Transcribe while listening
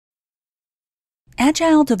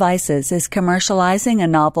Agile Devices is commercializing a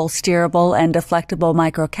novel steerable and deflectable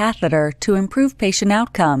microcatheter to improve patient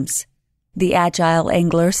outcomes. The Agile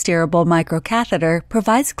Angler steerable microcatheter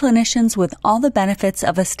provides clinicians with all the benefits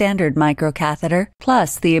of a standard microcatheter,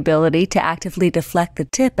 plus the ability to actively deflect the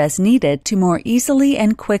tip as needed to more easily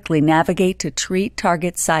and quickly navigate to treat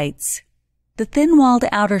target sites. The thin-walled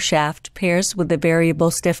outer shaft pairs with the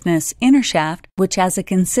variable stiffness inner shaft, which has a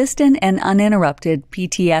consistent and uninterrupted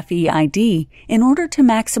PTFE ID in order to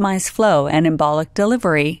maximize flow and embolic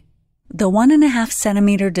delivery. The 1.5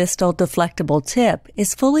 centimeter distal deflectable tip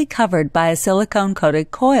is fully covered by a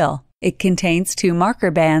silicone-coated coil. It contains 2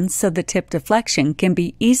 marker bands so the tip deflection can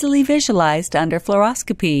be easily visualized under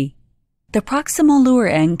fluoroscopy. The proximal lure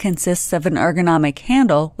end consists of an ergonomic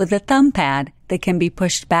handle with a thumb pad that can be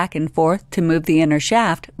pushed back and forth to move the inner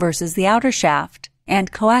shaft versus the outer shaft,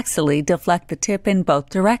 and coaxially deflect the tip in both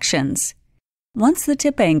directions. Once the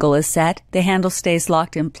tip angle is set, the handle stays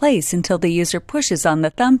locked in place until the user pushes on the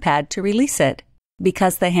thumb pad to release it.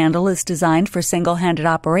 Because the handle is designed for single-handed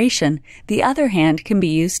operation, the other hand can be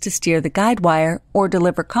used to steer the guidewire or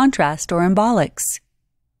deliver contrast or embolics.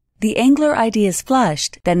 The Angler ID is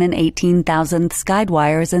flushed, then an 18,000ths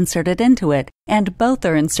guidewire is inserted into it, and both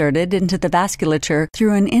are inserted into the vasculature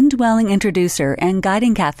through an indwelling introducer and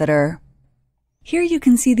guiding catheter. Here you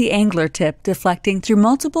can see the angler tip deflecting through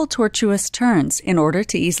multiple tortuous turns in order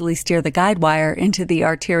to easily steer the guidewire into the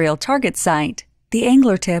arterial target site. The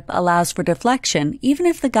angler tip allows for deflection even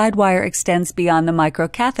if the guidewire extends beyond the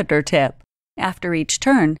microcatheter tip. After each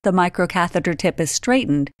turn, the microcatheter tip is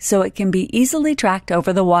straightened so it can be easily tracked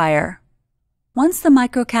over the wire. Once the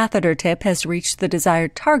microcatheter tip has reached the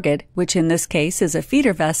desired target, which in this case is a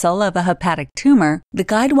feeder vessel of a hepatic tumor, the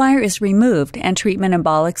guidewire is removed and treatment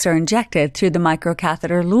embolics are injected through the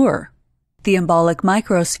microcatheter lure. The embolic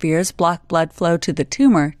microspheres block blood flow to the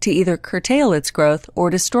tumor to either curtail its growth or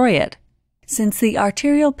destroy it. Since the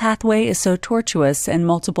arterial pathway is so tortuous and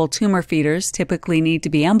multiple tumor feeders typically need to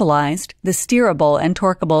be embolized, the steerable and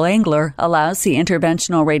torqueable angler allows the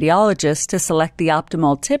interventional radiologist to select the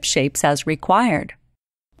optimal tip shapes as required.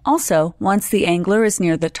 Also, once the angler is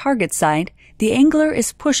near the target site, the angler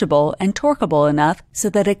is pushable and torqueable enough so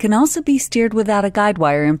that it can also be steered without a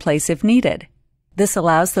guidewire in place if needed. This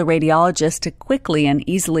allows the radiologist to quickly and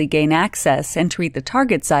easily gain access and treat the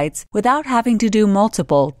target sites without having to do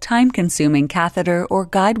multiple, time-consuming catheter or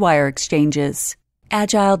guidewire exchanges.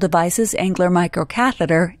 Agile Devices Angler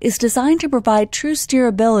Microcatheter is designed to provide true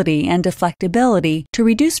steerability and deflectability to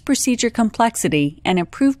reduce procedure complexity and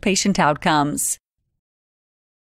improve patient outcomes.